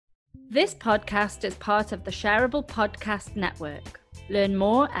This podcast is part of the Shareable Podcast Network. Learn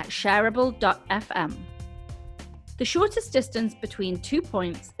more at shareable.fm. The shortest distance between 2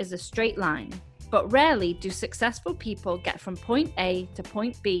 points is a straight line, but rarely do successful people get from point A to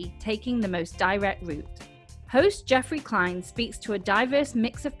point B taking the most direct route. Host Jeffrey Klein speaks to a diverse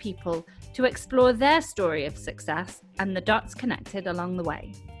mix of people to explore their story of success and the dots connected along the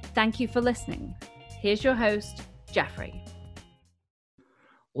way. Thank you for listening. Here's your host, Jeffrey.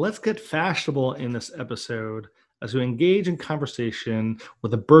 Let's get fashionable in this episode as we engage in conversation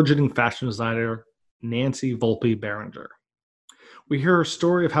with a burgeoning fashion designer, Nancy Volpe Beringer. We hear her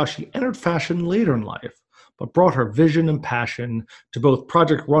story of how she entered fashion later in life, but brought her vision and passion to both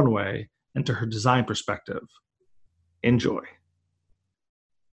Project Runway and to her design perspective. Enjoy.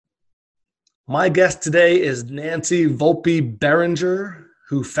 My guest today is Nancy Volpe Beringer,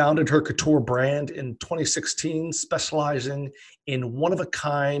 who founded her couture brand in 2016, specializing in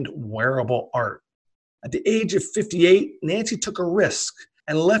one-of-a-kind wearable art. At the age of 58, Nancy took a risk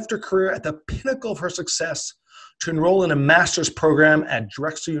and left her career at the pinnacle of her success to enroll in a master's program at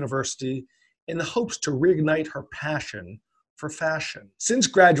Drexel University in the hopes to reignite her passion for fashion. Since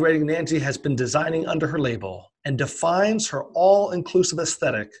graduating, Nancy has been designing under her label and defines her all-inclusive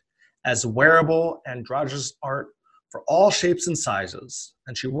aesthetic as wearable androgynous art for all shapes and sizes,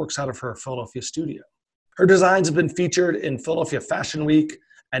 and she works out of her Philadelphia studio. Her designs have been featured in Philadelphia Fashion Week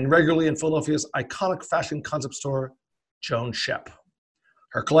and regularly in Philadelphia's iconic fashion concept store, Joan Shep.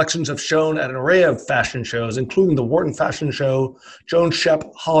 Her collections have shown at an array of fashion shows, including the Wharton Fashion Show, Joan Shep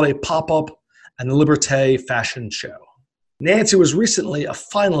Holiday Pop-Up, and the Liberté Fashion Show. Nancy was recently a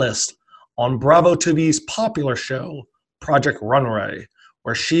finalist on Bravo TV's popular show, Project Runway,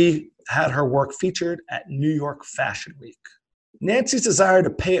 where she had her work featured at New York Fashion Week. Nancy's desire to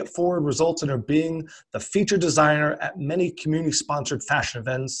pay it forward results in her being the featured designer at many community-sponsored fashion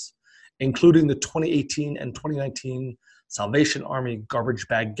events, including the 2018 and 2019 Salvation Army Garbage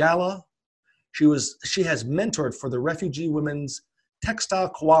Bag Gala. She has mentored for the Refugee Women's Textile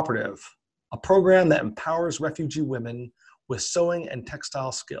Cooperative, a program that empowers refugee women with sewing and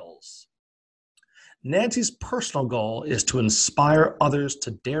textile skills. Nancy's personal goal is to inspire others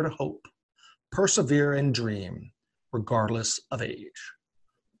to dare to hope, persevere, and dream, regardless of age.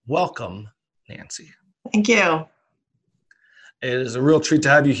 Welcome, Nancy. Thank you. It is a real treat to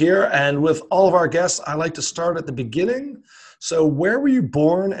have you here. And with all of our guests, I like to start at the beginning. So where were you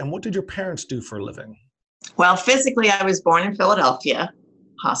born and what did your parents do for a living? Well, physically, I was born in Philadelphia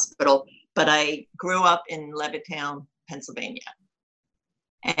Hospital, but I grew up in Levittown, Pennsylvania.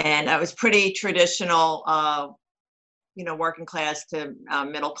 And I was pretty traditional, working class to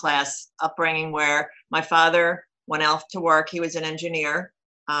middle class upbringing, where my father went out to work. He was an engineer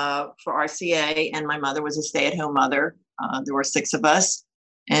for RCA, and my mother was a stay-at-home mother. There were 6 of us,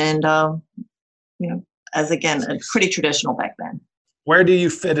 and pretty traditional back then. Where do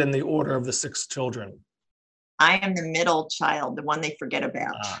you fit in the order of the 6 children? I am the middle child, the one they forget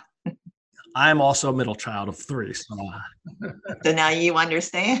about. I'm also a middle child of 3. So now you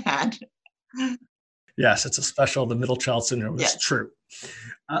understand. Yes, it's a special, the middle child syndrome. It's Yes. True.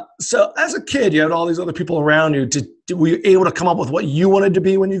 So as a kid, you had all these other people around you. Were you able to come up with what you wanted to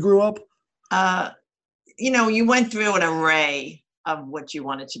be when you grew up? You went through an array of what you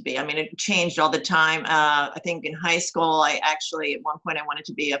wanted to be. I mean, it changed all the time. I think in high school, at one point, I wanted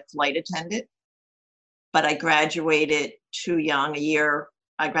to be a flight attendant, but I graduated too young,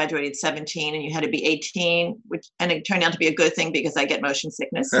 I graduated at 17 and you had to be 18, and it turned out to be a good thing because I get motion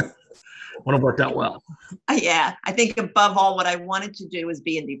sickness. Would have worked out well. Yeah, I think above all, what I wanted to do was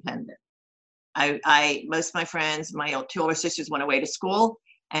be independent. Most of my friends, my 2 older sisters went away to school,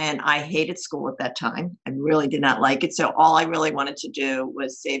 and I hated school at that time. I really did not like it. So all I really wanted to do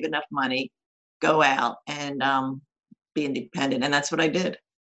was save enough money, go out, and be independent. And that's what I did.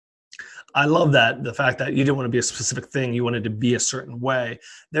 I love that, the fact that you didn't want to be a specific thing, you wanted to be a certain way.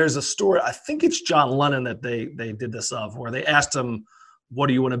 There's a story, I think it's John Lennon that they did this of, where they asked him, what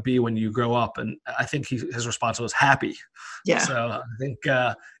do you want to be when you grow up? And I think his response was happy. Yeah. So I think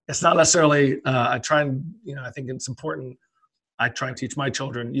it's not necessarily, I think it's important. I try and teach my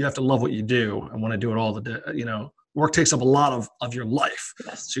children, you have to love what you do and want to do it all the day. Work takes up a lot of your life.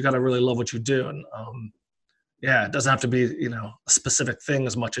 Yes. So you got to really love what you do. And it doesn't have to be, a specific thing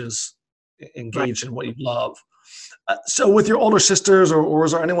as much as engaged in what you love. So with your older sisters, or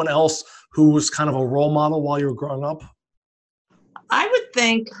was there anyone else who was kind of a role model while you were growing up? I would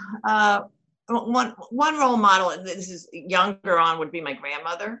think one role model, this is younger on, would be my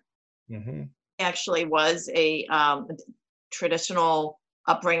grandmother. Mm-hmm. Actually was a traditional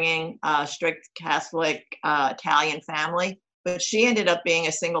upbringing, strict Catholic Italian family. but she ended up being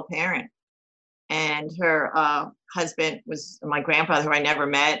a single parent. And her husband was my grandfather, who I never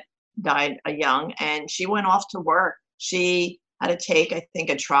met, died young, and she went off to work. She had to take, I think,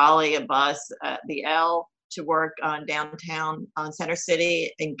 a trolley, a bus, the L to work downtown on Center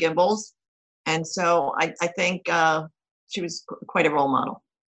City in Gimbels. And so I think she was quite a role model.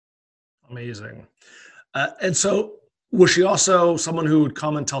 Amazing. And so was she also someone who would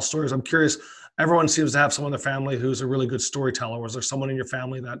come and tell stories? I'm curious, everyone seems to have someone in their family who's a really good storyteller. Was there someone in your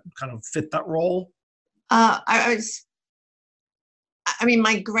family that kind of fit that role? I mean,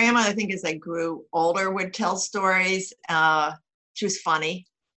 my grandma, I think as I grew older, would tell stories. She was funny,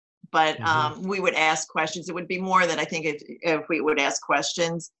 but we would ask questions. It would be more that I think if we would ask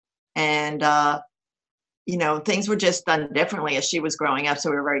questions, and you know, things were just done differently as she was growing up. So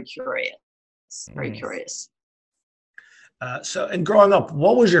we were very curious, very curious. So, and growing up,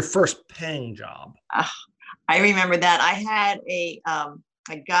 what was your first paying job? I remember that I had a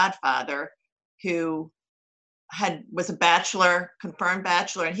godfather who was a bachelor, confirmed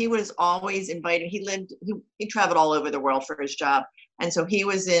bachelor, and he was always invited. He traveled all over the world for his job, and so he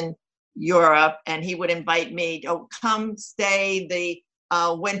was in Europe, and he would invite me, oh, come stay the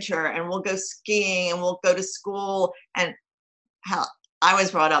winter, and we'll go skiing, and we'll go to school. And how I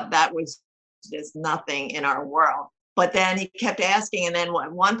was brought up, that was just nothing in our world. But then he kept asking, and then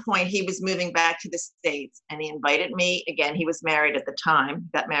at one point he was moving back to the States, and he invited me again. He was married at the time,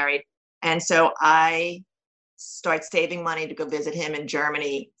 got married, and so I start saving money to go visit him in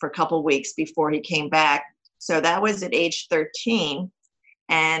Germany for a couple of weeks before he came back. So that was at age 13.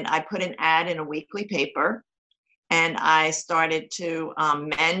 And I put an ad in a weekly paper, and I started to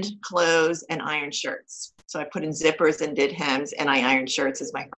mend clothes and iron shirts. So I put in zippers and did hems, and I ironed shirts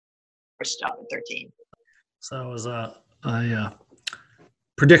as my first job at 13. So it was a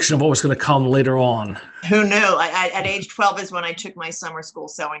prediction of what was going to come later on. Who knew? At age 12 is when I took my summer school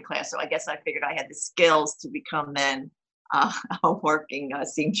sewing class. So I guess I figured I had the skills to become then a working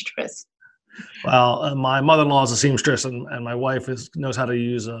seamstress. Well, my mother-in-law is a seamstress, and my wife knows how to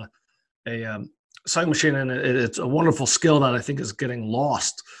use a sewing machine, and it's a wonderful skill that I think is getting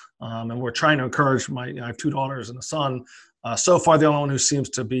lost. And we're trying to encourage I have two daughters and a son. So far, the only one who seems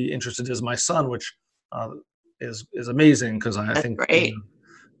to be interested is my son, which is amazing, because I think great.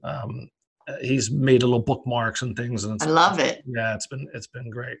 He's made little bookmarks and things, and I love it. Yeah, it's been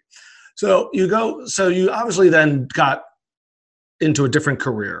great. So you obviously then got into a different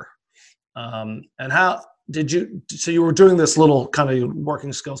career, and how did you? So you were doing this little kind of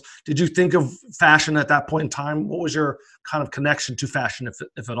working skills. Did you think of fashion at that point in time? What was your kind of connection to fashion,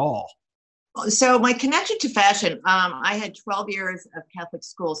 if at all? So my connection to fashion, I had 12 years of Catholic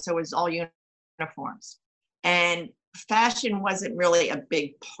school, so it was all uniforms, and fashion wasn't really a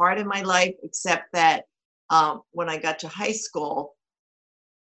big part of my life, except that when I got to high school,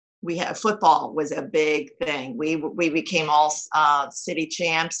 football was a big thing. We became all city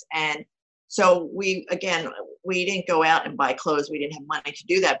champs, and so we didn't go out and buy clothes. We didn't have money to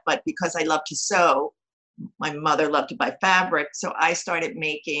do that, but because I loved to sew, my mother loved to buy fabric, so I started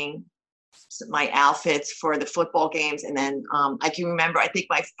making my outfits for the football games. And then I can remember, I think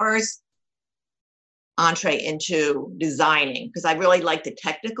my first entree into designing, because I really liked the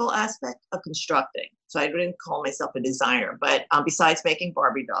technical aspect of constructing. So I didn't call myself a designer, but besides making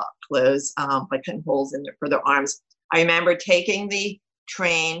Barbie doll clothes by cutting holes for their arms, I remember taking the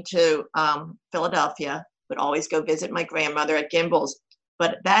train to Philadelphia, would always go visit my grandmother at Gimbels.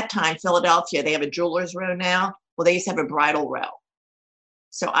 But at that time, Philadelphia, they have a jeweler's row now. Well, they used to have a bridal row.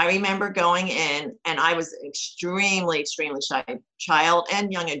 So I remember going in, and I was extremely, extremely shy, child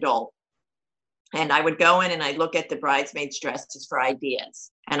and young adult. And I would go in and I'd look at the bridesmaids' dresses for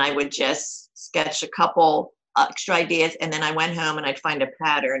ideas. And I would just sketch a couple extra ideas. And then I went home and I'd find a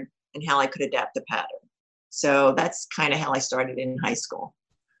pattern and how I could adapt the pattern. So that's kind of how I started in high school.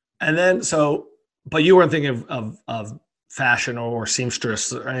 And then, but you weren't thinking of fashion or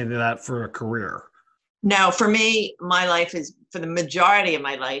seamstress or anything of that for a career? No, for me, my life for the majority of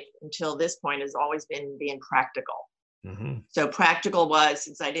my life until this point, has always been being practical. Mm-hmm. So practical was,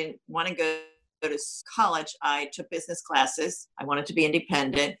 since I didn't want to go to college, I took business classes. I wanted to be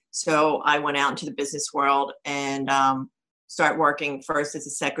independent. So I went out into the business world and start working first as a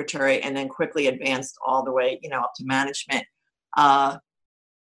secretary, and then quickly advanced all the way, up to management.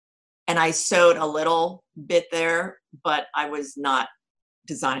 And I sewed a little bit there, but I was not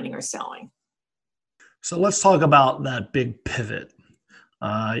designing or selling. So let's talk about that big pivot.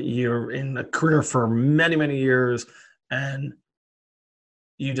 You're in a career for many, many years, and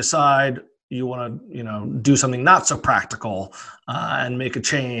you decide you want to, do something not so practical and make a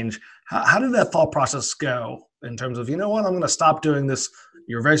change. How did that thought process go? in terms of, you know what, I'm going to stop doing this.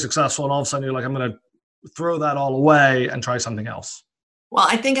 You're very successful, and all of a sudden you're like, I'm going to throw that all away and try something else? Well,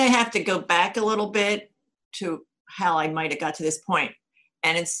 I think I have to go back a little bit to how I might have got to this point.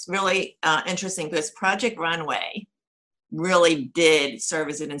 And it's really interesting because Project Runway really did serve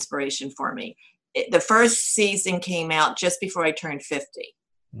as an inspiration for me. The first season came out just before I turned 50.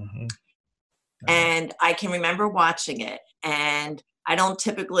 Mm-hmm. And I can remember watching it. And I don't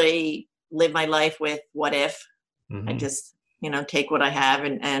typically live my life with what if. Mm-hmm. I just, take what I have.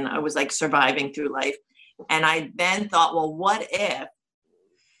 And I was like surviving through life. And I then thought, well, what if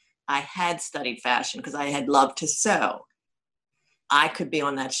I had studied fashion because I had loved to sew? I could be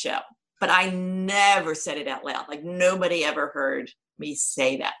on that show. But I never said it out loud. Like nobody ever heard me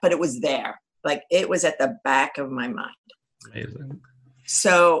say that, but it was there. Like it was at the back of my mind. Amazing.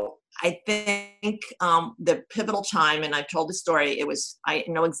 So I think the pivotal time, and I've told the story, I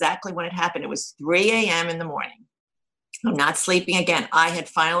know exactly when it happened. It was 3 a.m. in the morning. I'm not sleeping again. I had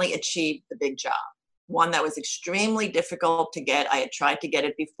finally achieved the big job, one that was extremely difficult to get. I had tried to get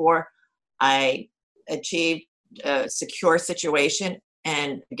it before. I achieved a secure situation.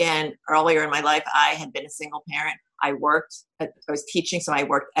 And again, earlier in my life, I had been a single parent. I was teaching, so I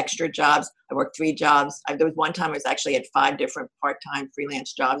worked extra jobs. I worked 3 jobs. There was one time I was actually at 5 different part-time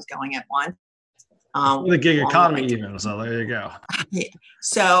freelance jobs going at once. The gig economy even, so there you go. Yeah.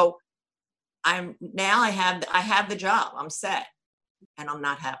 So I have the job. I'm set, and I'm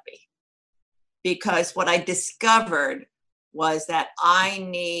not happy. Because what I discovered was that I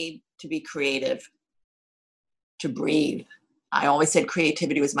need to be creative to breathe. I always said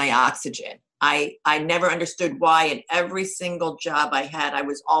creativity was my oxygen. I never understood why in every single job I had, I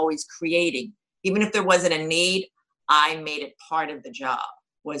was always creating. Even if there wasn't a need, I made it part of the job,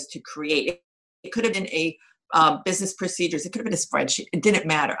 was to create. It could have been a business procedures. It could have been a spreadsheet. It didn't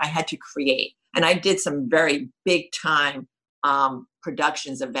matter. I had to create. And I did some very big time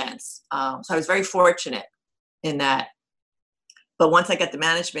productions, events. So I was very fortunate in that. But once I got the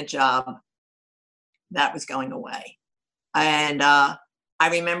management job, that was going away. And I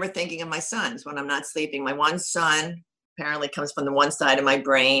remember thinking of my sons when I'm not sleeping. My one son apparently comes from the one side of my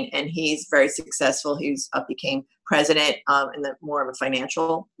brain, and he's very successful. Became president in the more of a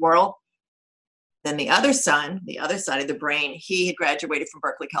financial world. Then the other son, the other side of the brain, he had graduated from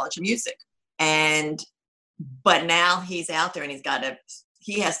Berklee College of Music. But now he's out there and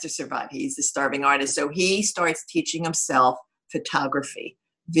he has to survive. He's a starving artist. So he starts teaching himself photography,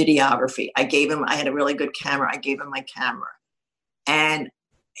 videography. I had a really good camera. I gave him my camera. And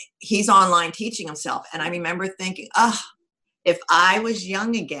he's online teaching himself. And I remember thinking, if I was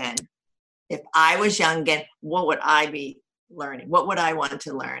young again, what would I be learning? What would I want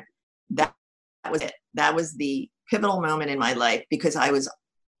to learn? That was it. That was the pivotal moment in my life, because I was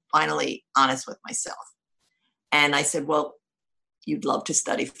finally honest with myself. And I said, well, you'd love to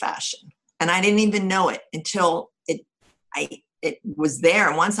study fashion. And I didn't even know it until it was there.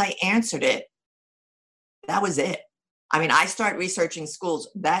 And once I answered it, that was it. I mean, I started researching schools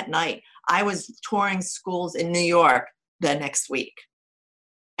that night. I was touring schools in New York the next week.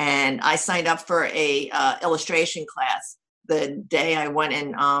 And I signed up for a illustration class the day I went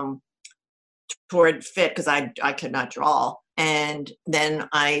and toured fit, because I could not draw. And then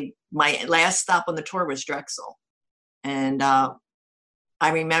my last stop on the tour was Drexel. And I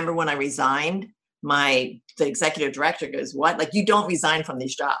remember when I resigned, the executive director goes, what? Like, you don't resign from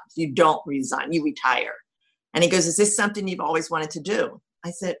these jobs. You don't resign, you retire. And he goes, is this something you've always wanted to do?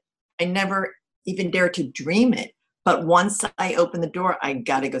 I said, I never even dared to dream it. But once I opened the door, I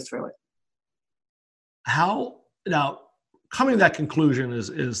got to go through it. Now, coming to that conclusion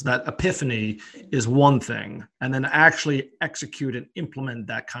is that epiphany is one thing, and then actually execute and implement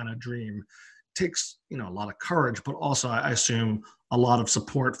that kind of dream takes, a lot of courage, but also I assume a lot of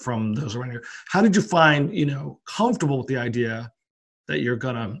support from those around you. How did you find, comfortable with the idea that you're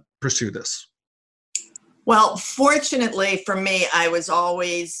going to pursue this? Well, fortunately for me, I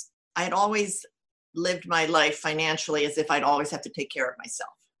had always lived my life financially as if I'd always have to take care of myself.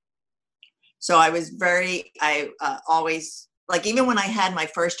 So I was always, like, even when I had my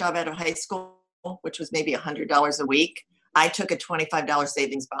first job out of high school, which was maybe $100 a week, I took a $25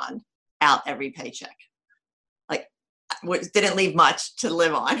 savings bond out every paycheck. Like, didn't leave much to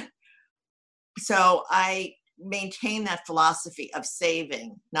live on. So I maintained that philosophy of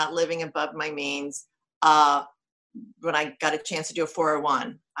saving, not living above my means. When I got a chance to do a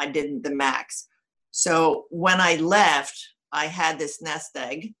 401, I did the max. So when I left, I had this nest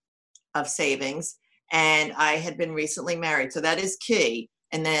egg of savings, and I had been recently married. So that is key.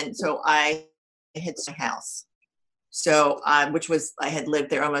 And then, so I hit the house. So, which was, I had lived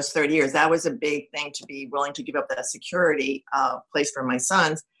there almost 30 years. That was a big thing, to be willing to give up that security place for my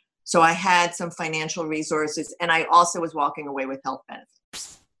sons. So I had some financial resources, and I also was walking away with health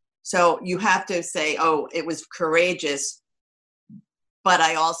benefits. So you have to say, oh, it was courageous, but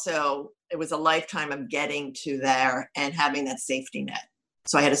it was a lifetime of getting to there and having that safety net.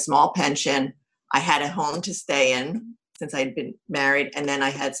 So I had a small pension. I had a home to stay in since I'd been married, and then I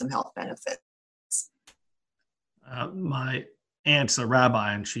had some health benefits. My aunt's a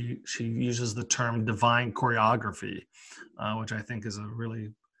rabbi, and she uses the term divine choreography, which I think is a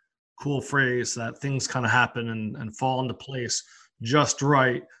really cool phrase, that things kind of happen and fall into place just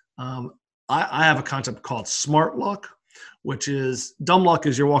right. I have a concept called smart luck, which is, dumb luck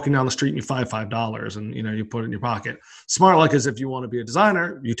is you're walking down the street and you find $5 and you put it in your pocket. Smart luck is if you want to be a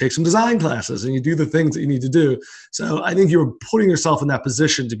designer, you take some design classes and you do the things that you need to do. So I think you're putting yourself in that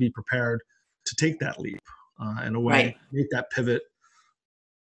position to be prepared to take that leap in a way, Right. make that pivot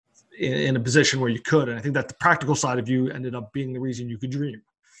in a position where you could. And I think that the practical side of you ended up being the reason you could dream.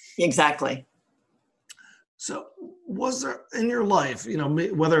 Exactly. So was there in your life,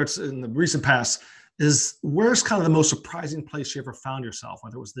 whether it's in the recent past, where's kind of the most surprising place you ever found yourself,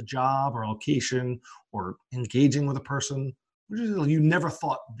 whether it was the job or location or engaging with a person? You never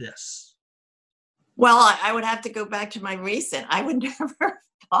thought this. Well, I would have to go back to my recent. I would never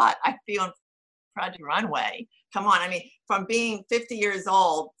thought I'd be on Project Runway. Come on. I mean, from being 50 years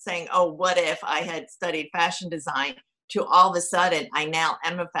old saying, oh, what if I had studied fashion design, to all of a sudden I now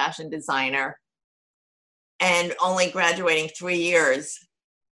am a fashion designer and only graduating 3 years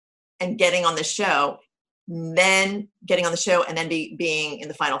and getting on the show, then getting on the show and then being in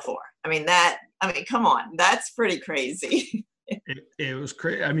the Final Four. Come on, that's pretty crazy. It was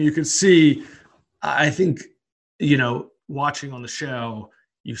crazy. I mean, you could see, I think, watching on the show,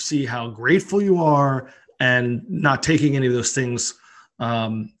 you see how grateful you are and not taking any of those things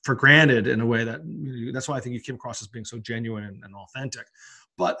for granted in a way that's why I think you came across as being so genuine and authentic.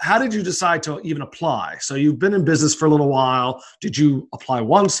 But how did you decide to even apply? So you've been in business for a little while. Did you apply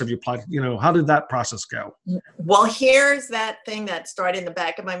once? Have you applied? How did that process go? Well, here's that thing that started in the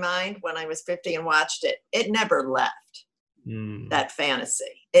back of my mind when I was 50 and watched it. It never left. That fantasy.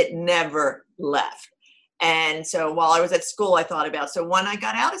 It never left. And so while I was at school, I thought about, so when I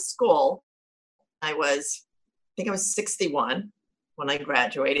got out of school, I think I was 61 when I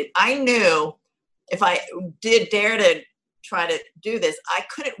graduated. I knew if I did dare to try to do this, I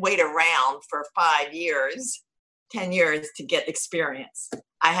couldn't wait around for 5 years, 10 years to get experience.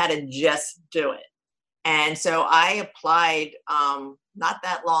 I had to just do it. And so I applied not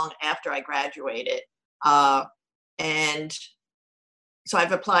that long after I graduated. And so I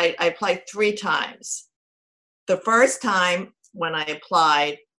applied 3 times. The first time when I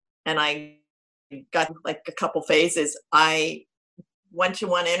applied and I got like a couple phases, I went to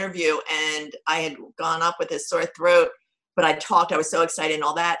one interview and I had gone up with a sore throat, but I was so excited and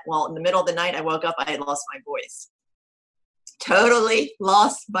all that. Well, in the middle of the night, I woke up, I had lost my voice. Totally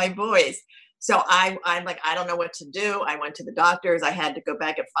lost my voice. So I'm like, I don't know what to do. I went to the doctors. I had to go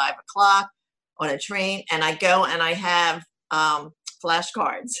back at 5 o'clock on a train, and I go and I have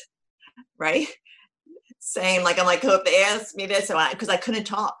flashcards, right? Saying I'm like, hope they asked me this, because I couldn't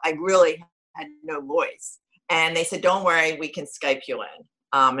talk. I really had no voice. And they said, don't worry, we can Skype you in.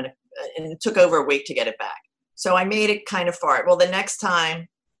 And it took over a week to get it back. So I made it kind of far. Well, the next time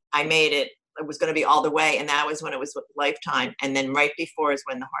I made it, it was going to be all the way. And that was when it was with Lifetime. And then right before is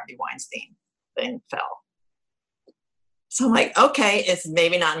when the Harvey Weinstein thing fell. So I'm like, okay, it's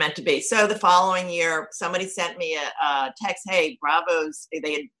maybe not meant to be. So the following year, somebody sent me a text, hey, Bravo's,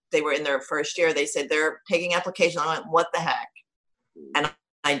 they were in their first year. They said they're taking applications. I went, what the heck? And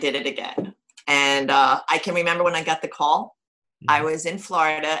I did it again. And I can remember when I got the call. I was in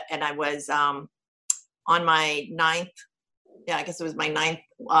Florida and I was on my 9th, I guess it was my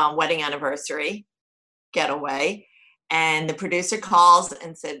 9th wedding anniversary getaway. And the producer calls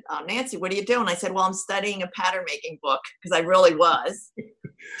and said, Nancy, what are you doing? I said, well, I'm studying a pattern making book, because I really was,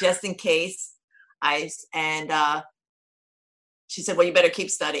 just in case. She said, well, you better keep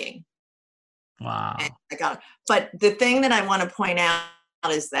studying. Wow. And I got it. But the thing that I want to point out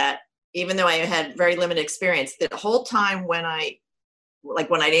is that even though I had very limited experience, the whole time when I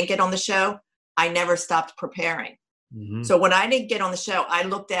didn't get on the show, I never stopped preparing. Mm-hmm. So when I didn't get on the show, I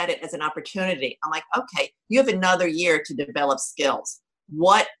looked at it as an opportunity. I'm like, okay, you have another year to develop skills.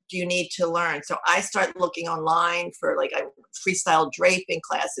 What do you need to learn? So I started looking online for freestyle draping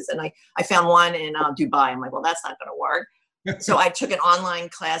classes. And I found one in Dubai. I'm like, well, that's not going to work. So I took an online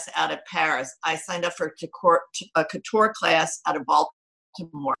class out of Paris. I signed up for a couture class out of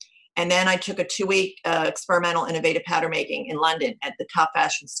Baltimore. And then I took a 2-week experimental innovative powder making in London at the top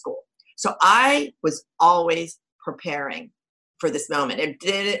fashion school. So I was always preparing for this moment.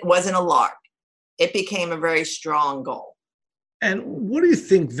 It wasn't a lark. It became a very strong goal. And what do you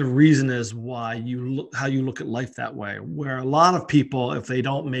think the reason is why how you look at life that way, where a lot of people, if they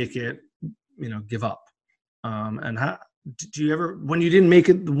don't make it, give up? And how do you ever, when you didn't make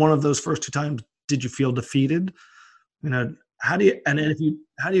it one of those first 2 times, did you feel defeated? How do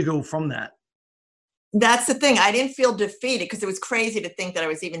you go from that? That's the thing. I didn't feel defeated because it was crazy to think that I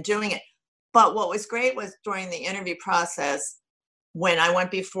was even doing it. But what was great was during the interview process, when I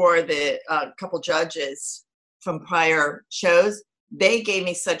went before the couple judges from prior shows, they gave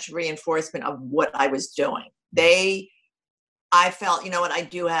me such reinforcement of what I was doing. I felt, I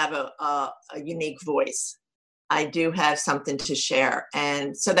do have a unique voice. I do have something to share.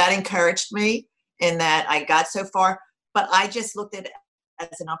 And so that encouraged me in that I got so far, but I just looked at it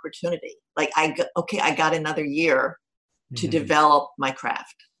as an opportunity. Like, I got another year to develop my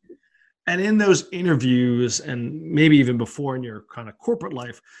craft. And in those interviews, and maybe even before in your kind of corporate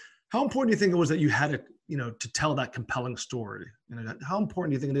life, how important do you think it was that you had to tell that compelling story? How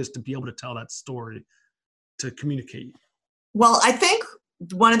important do you think it is to be able to tell that story, to communicate? Well, I think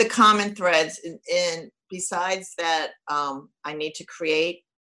one of the common threads in besides that, I need to create,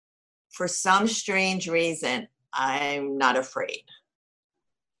 for some strange reason, I'm not afraid.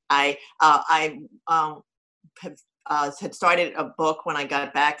 I had started a book when I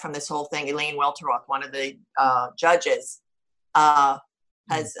got back from this whole thing. Elaine Welteroth, one of the judges,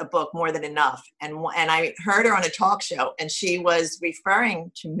 has a book, More Than Enough. And I heard her on a talk show, and she was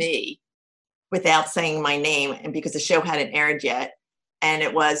referring to me without saying my name, and because the show hadn't aired yet. And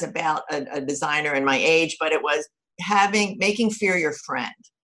it was about a designer in my age, but it was making fear your friend.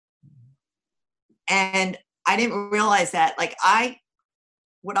 And I didn't realize that,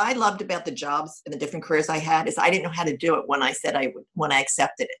 what I loved about the jobs and the different careers I had is I didn't know how to do it when I said I would, when I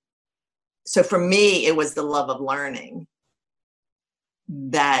accepted it. So for me, it was the love of learning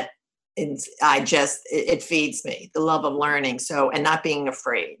that it feeds me, the love of learning. So, and not being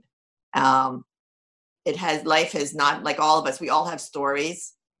afraid. Life has not, like all of us, we all have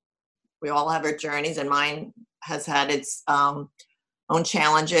stories. We all have our journeys, and mine has had its own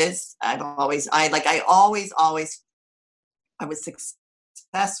challenges. I was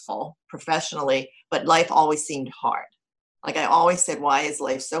successful professionally, but life always seemed hard. Like I always said, why is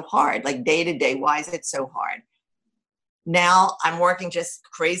life so hard? Like day to day, why is it so hard? Now I'm working just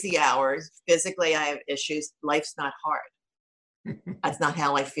crazy hours. Physically, I have issues. Life's not hard. That's not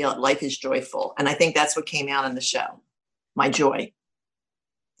how I feel. Life is joyful. And I think that's what came out in the show, my joy.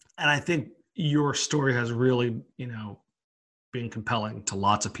 And I think your story has really, been compelling to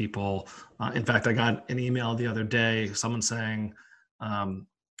lots of people. In fact, I got an email the other day, someone saying, a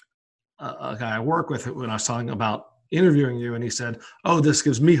guy I work with, when I was talking about interviewing you, and he said, "Oh, this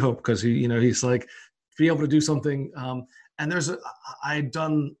gives me hope," because he's like, be able to do something. And I'd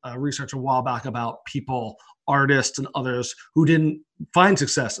done research a while back about people, artists and others who didn't find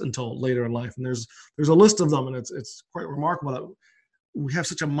success until later in life. And there's a list of them, and it's quite remarkable that we have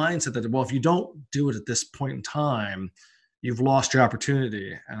such a mindset that, well, if you don't do it at this point in time, you've lost your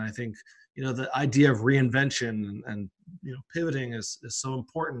opportunity. And I think, the idea of reinvention and pivoting is so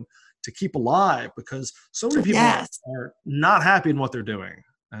important to keep alive, because so many people are not happy in what they're doing.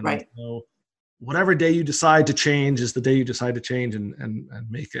 And right. Whatever day you decide to change is the day you decide to change and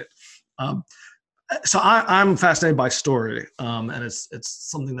make it. So I'm fascinated by story, and it's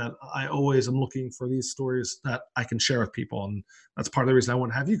something that I always am looking for, these stories that I can share with people, and that's part of the reason I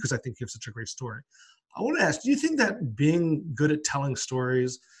want to have you, because I think you have such a great story. I want to ask, do you think that being good at telling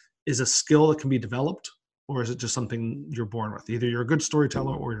stories is a skill that can be developed, or is it just something you're born with? Either you're a good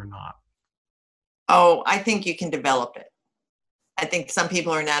storyteller or you're not. Oh, I think you can develop it. I think some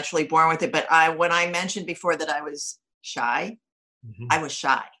people are naturally born with it, but when I mentioned before that I was shy, I was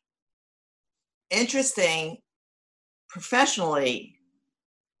shy. Interesting, professionally,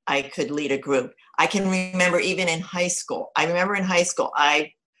 I could lead a group. I can remember even in high school.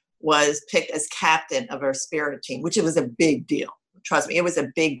 I was picked as captain of our spirit team, which it was a big deal. Trust me, it was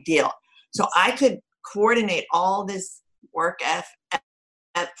a big deal. So I could coordinate all this work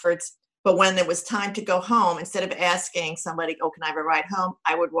efforts, but when it was time to go home, instead of asking somebody, "Oh, can I have a ride home?"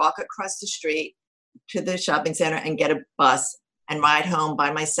 I would walk across the street to the shopping center and get a bus and ride home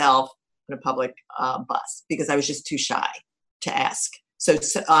by myself in a public bus, because I was just too shy to ask. So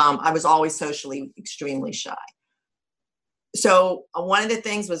I was always socially extremely shy. So one of the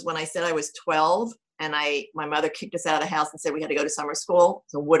things was when I said I was 12 and my mother kicked us out of the house and said we had to go to summer school.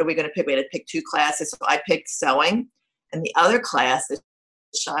 So what are we going to pick? We had to pick 2 classes. So I picked sewing, and the other class, the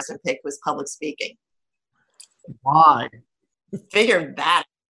I picked was public speaking. Why? Figured that.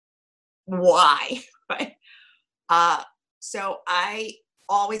 Why? Right? So I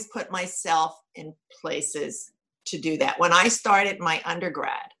always put myself in places to do that. When I started my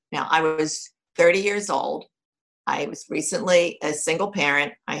undergrad, now I was 30 years old. I was recently a single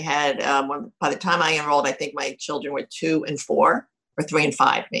parent. I had, by the time I enrolled, I think my children were 2 and 4, or 3 and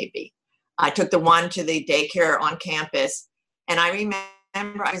 5, maybe. I took the one to the daycare on campus, and I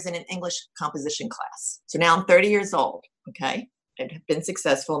remember I was in an English composition class. So now I'm 30 years old, okay? I've been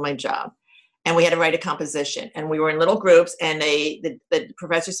successful in my job. And we had to write a composition, and we were in little groups, and the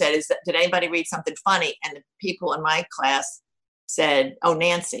professor said, did anybody read something funny? And the people in my class said, oh,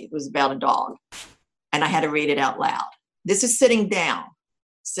 Nancy, it was about a dog. And I had to read it out loud. This is sitting down.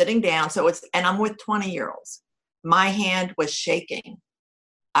 So and I'm with 20-year-olds. My hand was shaking.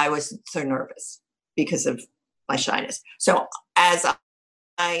 I was so nervous because of my shyness. So as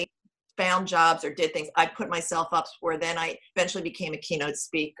I found jobs or did things, I put myself up where then I eventually became a keynote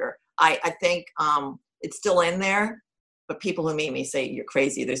speaker. I think it's still in there, but people who meet me say, you're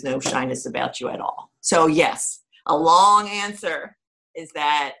crazy. There's no shyness about you at all. So yes, a long answer is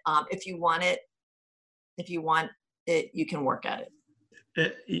that if you want it, you can work at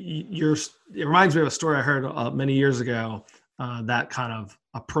it. It reminds me of a story I heard many years ago, that kind of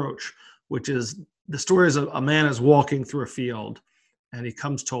approach, which is the story is a man is walking through a field and he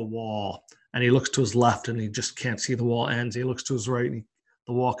comes to a wall and he looks to his left and he just can't see the wall ends. He looks to his right and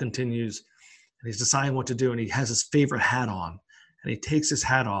the wall continues and he's deciding what to do. And he has his favorite hat on and he takes his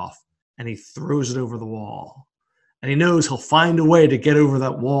hat off and he throws it over the wall. And he knows he'll find a way to get over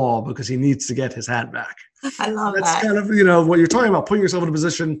that wall because he needs to get his hat back. I love That's that. kind of, what you're talking about, putting yourself in a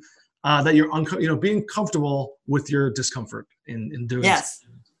position that you're, being comfortable with your discomfort in doing. Yes.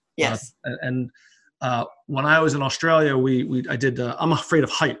 Something. Yes. When I was in Australia, I did, I'm afraid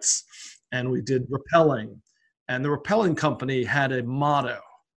of heights, and we did rappelling. And the rappelling company had a motto,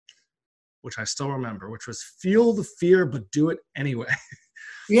 which I still remember, which was feel the fear, but do it anyway.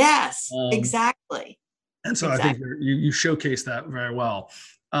 Yes, exactly. And so I think you showcase that very well.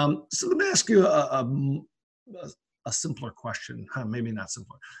 So let me ask you a simpler question. Maybe not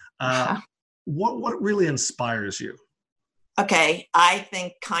simpler. What really inspires you? Okay, I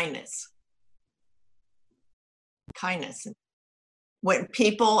think kindness. Kindness. When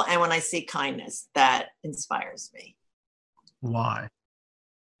I see kindness, that inspires me. Why?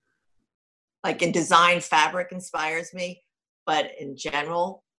 Like in design, fabric inspires me, but in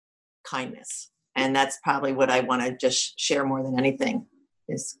general, kindness. And that's probably what I want to just share more than anything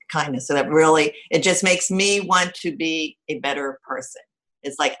is kindness. So that really, it just makes me want to be a better person.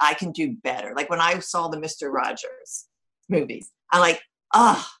 It's like, I can do better. Like when I saw the Mr. Rogers movies, I'm like,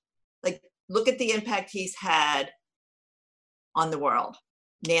 look at the impact he's had on the world.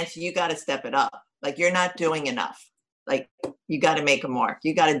 Nancy, you got to step it up. Like you're not doing enough. Like you got to make a mark.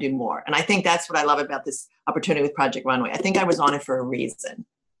 You got to do more. And I think that's what I love about this opportunity with Project Runway. I think I was on it for a reason.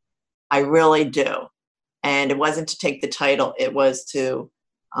 I really do. And it wasn't to take the title. It was to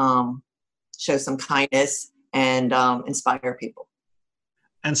show some kindness and inspire people.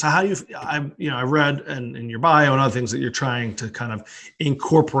 And so I read in your bio and other things that you're trying to kind of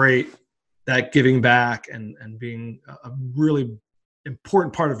incorporate that giving back and being a really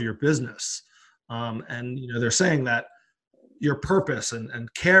important part of your business. And they're saying that your purpose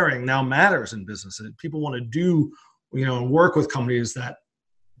and caring now matters in business. And people want to do, and work with companies that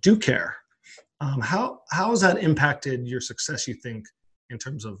do care. How has that impacted your success, you think, in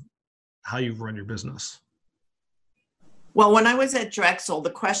terms of how you run your business? Well, when I was at Drexel, the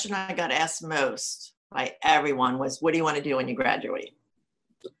question I got asked most by everyone was, what do you want to do when you graduate?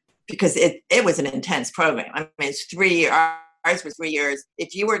 Because it was an intense program. I mean, it's 3 years. Ours was 3 years.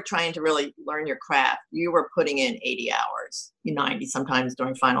 If you were trying to really learn your craft, you were putting in 80 hours, 90, sometimes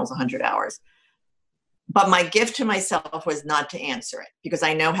during finals, 100 hours. But my gift to myself was not to answer it because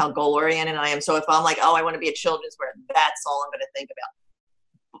I know how goal-oriented I am. So if I'm like, I want to be a children's wear, that's all I'm going to think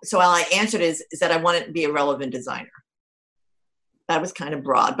about. So all I answered is that I wanted to be a relevant designer. That was kind of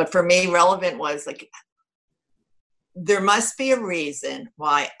broad. But for me, relevant was like, there must be a reason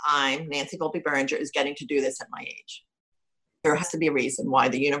why Nancy Volpe Beringer is getting to do this at my age. There has to be a reason why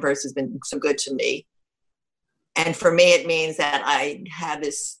the universe has been so good to me. And for me, it means that I have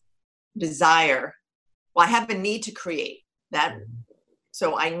this desire. Well, I have a need to create that.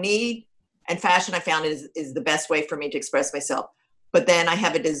 So I need, and fashion I found is the best way for me to express myself. But then I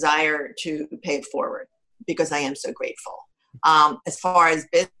have a desire to pay it forward because I am so grateful. As far as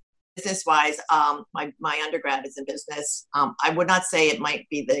business-wise, my undergrad is in business. I would not say it might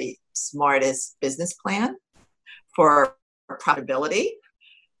be the smartest business plan for profitability,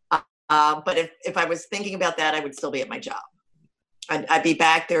 But if I was thinking about that, I would still be at my job. I'd be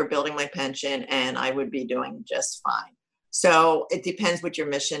back there building my pension, and I would be doing just fine. So it depends what your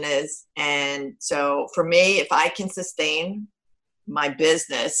mission is. And so for me, if I can sustain my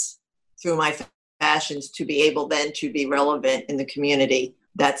business through my passions to be able then to be relevant in the community,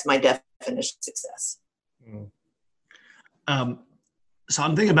 that's my definition of success. So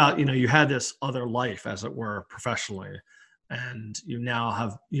I'm thinking about, you had this other life, as it were, professionally, and you now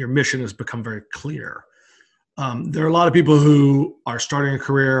have, your mission has become very clear. There are a lot of people who are starting a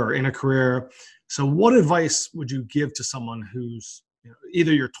career or in a career. So what advice would you give to someone who's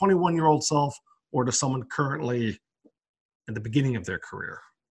either your 21-year-old self or to someone currently at the beginning of their career?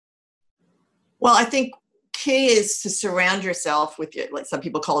 Well, I think key is to surround yourself with, like some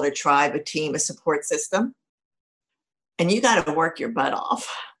people call it, a tribe, a team, a support system. And you got to work your butt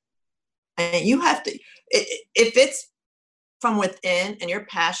off. And you have to, if it's from within and you're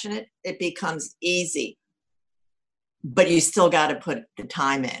passionate, it becomes easy. But you still got to put the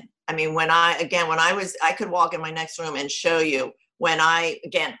time in. I mean, I could walk in my next room and show you I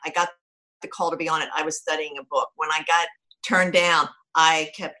got the call to be on it. I was studying a book. When I got turned down,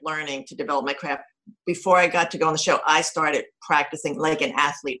 I kept learning to develop my craft. Before I got to go on the show, I started practicing like an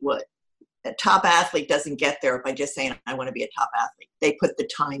athlete would. A top athlete doesn't get there by just saying, I want to be a top athlete. They put the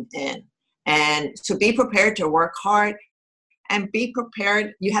time in. And so be prepared to work hard and be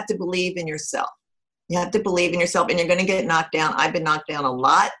prepared. You have to believe in yourself. You have to believe in yourself, and you're going to get knocked down. I've been knocked down a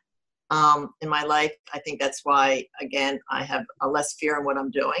lot in my life. I think that's why, again, I have a less fear in what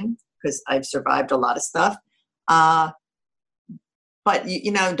I'm doing, because I've survived a lot of stuff. But,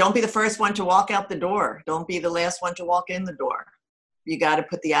 don't be the first one to walk out the door. Don't be the last one to walk in the door. You got to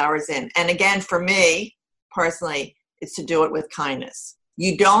put the hours in. And again, for me personally, it's to do it with kindness.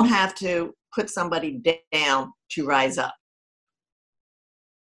 You don't have to put somebody down to rise up.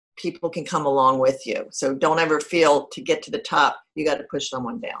 People can come along with you. So don't ever feel to get to the top, you got to push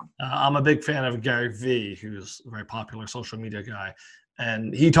someone down. I'm a big fan of Gary Vee, who's a very popular social media guy.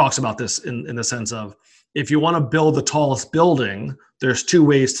 And he talks about this in the sense of, if you want to build the tallest building, there's two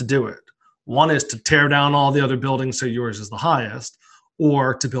ways to do it. One is to tear down all the other buildings so yours is the highest,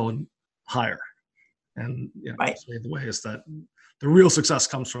 or to build higher. And right. The way is that the real success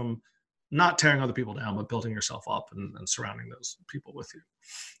comes from not tearing other people down, but building yourself up and surrounding those people with you.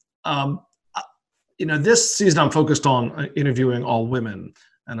 This season I'm focused on interviewing all women,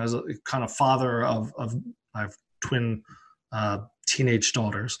 and as a kind of father of I have twin teenage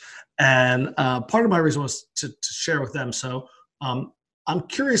daughters, and part of my reason was to share with them. So I'm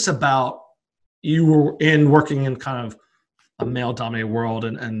curious about, you were working in kind of a male-dominated world,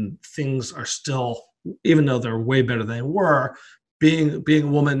 and things are still, even though they're way better than they were, being a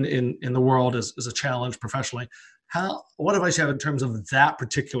woman in the world is a challenge professionally. What advice do you have in terms of that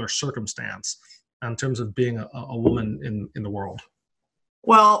particular circumstance, in terms of being a woman in the world?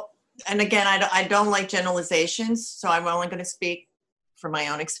 Well, and again, I don't like generalizations, so I'm only going to speak from my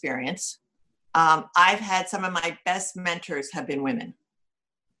own experience. I've had some of my best mentors have been women.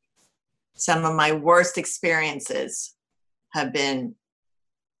 Some of my worst experiences have been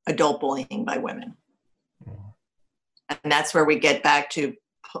adult bullying by women. And that's where we get back to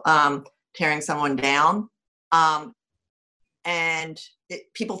tearing someone down.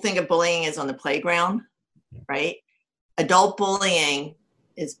 People think of bullying as on the playground, right? Adult bullying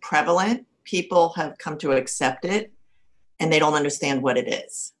is prevalent. People have come to accept it, and they don't understand what it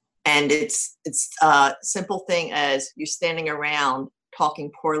is. And it's a simple thing as you standing around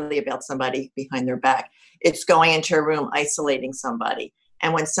talking poorly about somebody behind their back. It's going into a room, isolating somebody.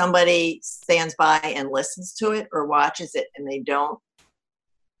 And when somebody stands by and listens to it or watches it and they don't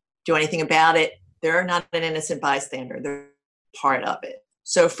do anything about it, they're not an innocent bystander. They're part of it.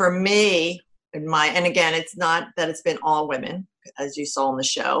 So for me, and again, it's not that it's been all women, as you saw in the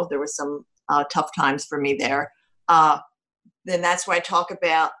show. There were some tough times for me there. Then that's why I talk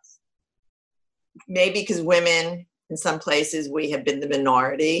about, maybe because women, in some places, we have been the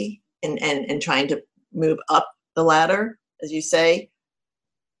minority in trying to move up the ladder, as you say.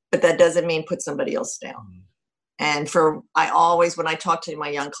 But that doesn't mean put somebody else down. And I always, when I talk to my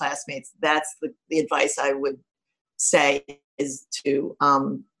young classmates, that's the advice I would say, is to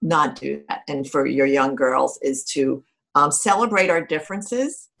not do that. And for your young girls is to celebrate our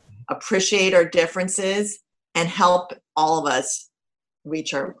differences, appreciate our differences, and help all of us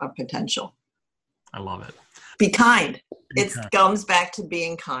reach our potential. I love it. Be kind. It comes back to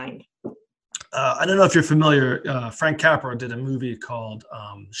being kind. I don't know if you're familiar. Frank Capra did a movie called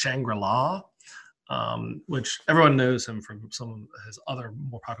Shangri-La, which everyone knows him from some of his other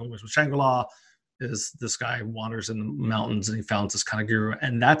more popular movies. But Shangri-La is this guy wanders in the mountains and he found this kind of guru,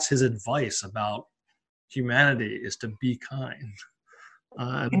 and that's his advice about humanity, is to be kind.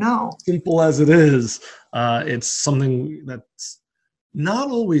 Simple as it is, it's something that's not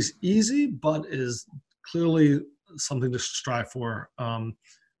always easy, but is clearly something to strive for.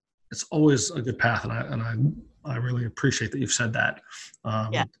 It's always a good path, and I really appreciate that you've said that.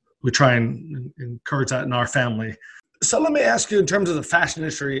 We try and encourage that in our family. So let me ask you, in terms of the fashion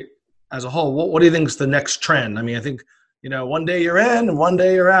industry as a whole, what do you think is the next trend? I mean, I think, one day you're in and one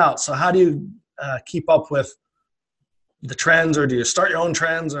day you're out. So how do you keep up with the trends, or do you start your own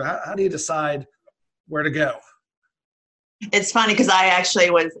trends, or how do you decide where to go? It's funny because I actually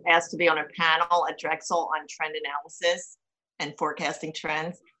was asked to be on a panel at Drexel on trend analysis and forecasting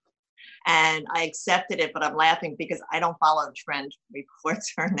trends. And I accepted it, but I'm laughing because I don't follow trend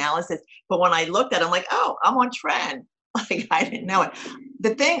reports or analysis. But when I looked at it, I'm like, oh, I'm on trend. Like, I didn't know it.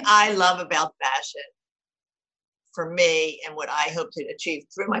 The thing I love about fashion, for me, and what I hope to achieve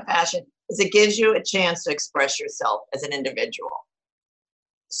through my fashion, is it gives you a chance to express yourself as an individual.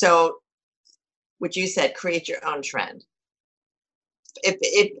 So what you said, create your own trend.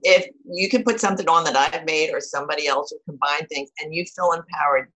 If you can put something on that I've made or somebody else, or combine things, and you feel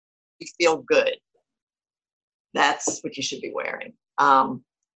empowered, you feel good, that's what you should be wearing.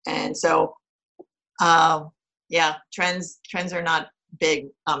 And so, trends are not big.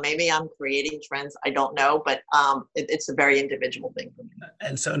 Maybe I'm creating trends, I don't know, but it's a very individual thing for me.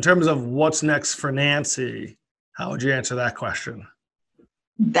 And so in terms of what's next for Nancy, how would you answer that question?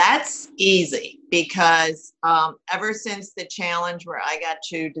 That's easy, because ever since the challenge where I got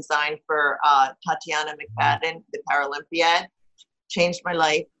to design for Tatiana McFadden, the Paralympiad, changed my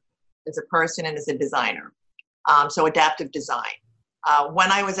life as a person and as a designer. So adaptive design.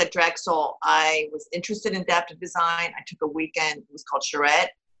 When I was at Drexel, I was interested in adaptive design. I took a weekend, it was called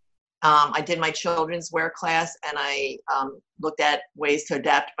Charette. I did my children's wear class, and I looked at ways to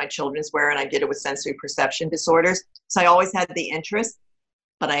adapt my children's wear, and I did it with sensory perception disorders. So I always had the interest,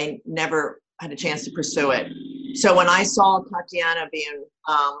 but I never had a chance to pursue it. So when I saw Tatiana being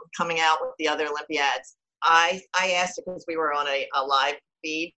coming out with the other Olympiads, I asked her, because we were on a live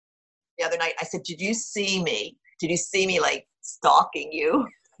feed the other night, I said, did you see me? Did you see me like stalking you?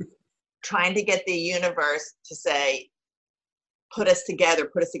 Trying to get the universe to say, put us together.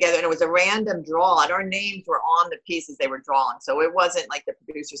 And it was a random draw, and our names were on the pieces they were drawing. So it wasn't like the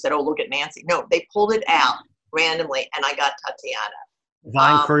producer said, oh, look at Nancy. No, they pulled it out randomly, and I got Tatiana.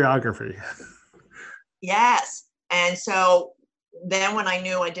 Divine choreography. Yes. And so then when I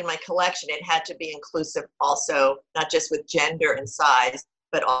knew I did my collection, it had to be inclusive also, not just with gender and size,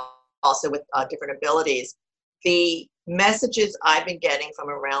 but also with different abilities. The messages I've been getting from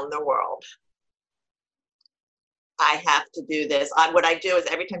around the world, I have to do this. What I do is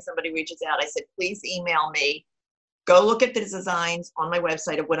every time somebody reaches out, I said, please email me, go look at the designs on my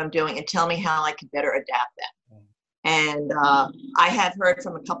website of what I'm doing, and tell me how I can better adapt them. And I have heard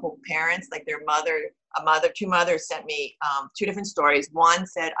from a couple of parents, like two mothers sent me two different stories. One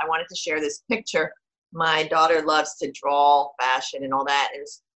said, I wanted to share this picture. My daughter loves to draw fashion and all that. It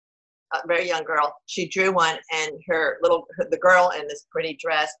was a very young girl. She drew one, and the girl in this pretty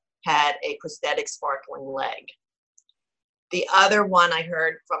dress had a prosthetic sparkling leg. The other one I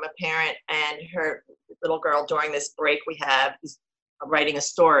heard from a parent, and her little girl during this break we have is writing a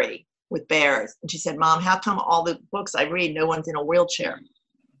story with bears. And she said, Mom, how come all the books I read, no one's in a wheelchair?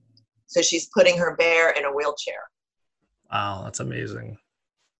 So she's putting her bear in a wheelchair. Wow, that's amazing.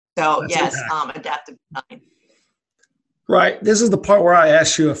 So that's adaptive design. Right. This is the part where I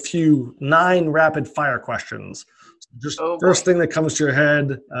ask you 9 rapid fire questions. Just first thing that comes to your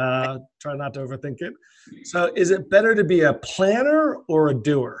head, try not to overthink it. So is it better to be a planner or a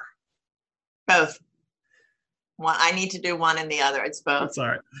doer? Both. I need to do one and the other. It's both. That's all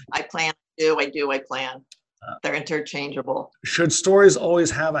right. I plan, I do, I plan. They're interchangeable. Should stories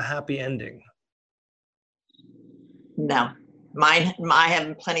always have a happy ending? No. I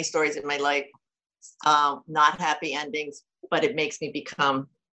have plenty of stories in my life, not happy endings, but it makes me become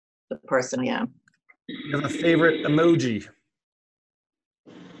the person I am. You have a favorite emoji?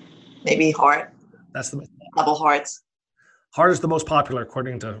 Maybe heart. That's the double hearts. Heart is the most popular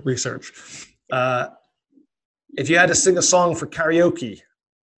according to research. If you had to sing a song for karaoke.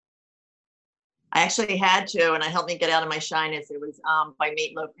 I actually had to, and it helped me get out of my shyness. It was by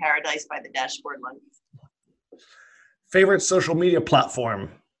Meatloaf, Paradise by the Dashboard Lights. Favorite social media platform?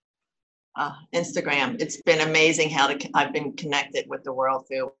 Instagram. It's been amazing how I've been connected with the world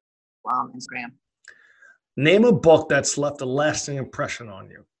through Instagram. Name a book that's left a lasting impression on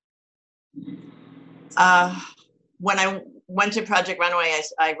you. When I went to Project Runway,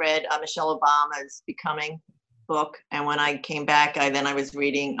 I read Michelle Obama's Becoming book. And when I came back, I was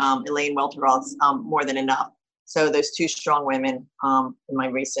reading Elaine Welteroth's More Than Enough. So those two strong women in my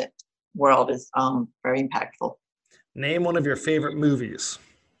recent world is very impactful. Name one of your favorite movies.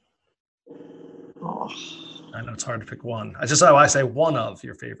 Oh. I know it's hard to pick one. I just I say one of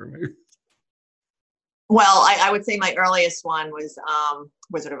your favorite movies. Well, I would say my earliest one was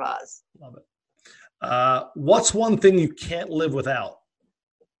Wizard of Oz. Love it. What's one thing you can't live without?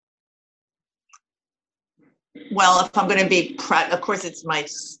 Well, if I'm going to be, of course, it's my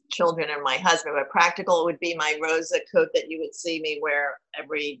children and my husband, but practical would be my Rosa coat that you would see me wear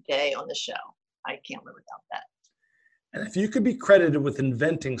every day on the show. I can't live without that. And if you could be credited with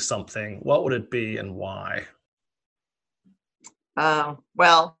inventing something, what would it be and why?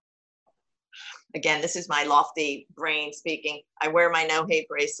 Well, again, this is my lofty brain speaking. I wear my no hate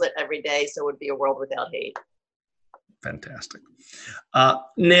bracelet every day, so it would be a world without hate. Fantastic.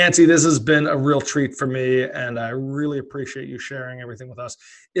 Nancy, this has been a real treat for me, and I really appreciate you sharing everything with us.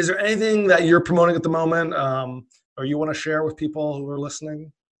 Is there anything that you're promoting at the moment or you want to share with people who are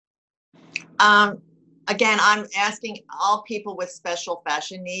listening? Again, I'm asking all people with special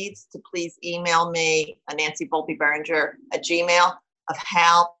fashion needs to please email me, Nancy Volpe Beringer at Gmail, of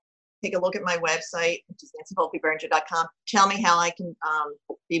how, take a look at my website, which is nancyvolpeberinger.com. Tell me how I can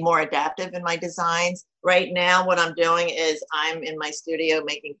be more adaptive in my designs. Right now, what I'm doing is I'm in my studio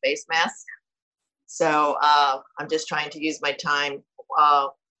making face masks. So I'm just trying to use my time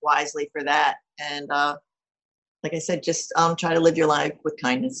wisely for that. And like I said, just try to live your life with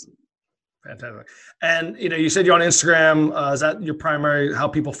kindness. Fantastic. And, you said you're on Instagram. Is that your primary, how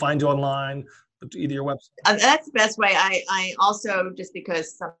people find you online, either your website? That's the best way. I also, just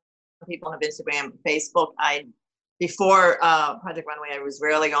because some people have Instagram, Facebook, before Project Runway, I was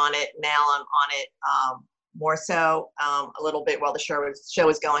rarely on it. Now I'm on it more so, a little bit while the show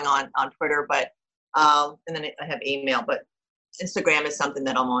is going on Twitter, but and then I have email, but Instagram is something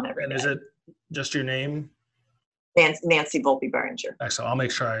that I'm on every day. And is it just your name? Nancy Volpe Beringer. Excellent. I'll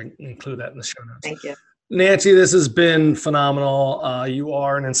make sure I include that in the show notes. Thank you. Nancy, this has been phenomenal. You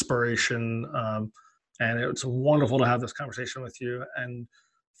are an inspiration, and it's wonderful to have this conversation with you. And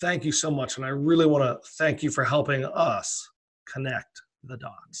thank you so much. And I really want to thank you for helping us connect the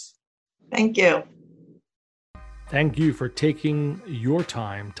dots. Thank you. Thank you for taking your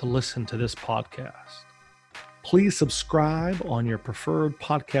time to listen to this podcast. Please subscribe on your preferred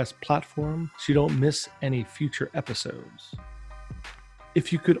podcast platform so you don't miss any future episodes.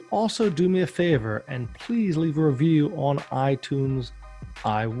 If you could also do me a favor and please leave a review on iTunes,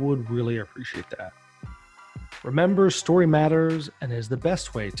 I would really appreciate that. Remember, story matters and is the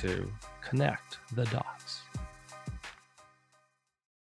best way to connect the dots.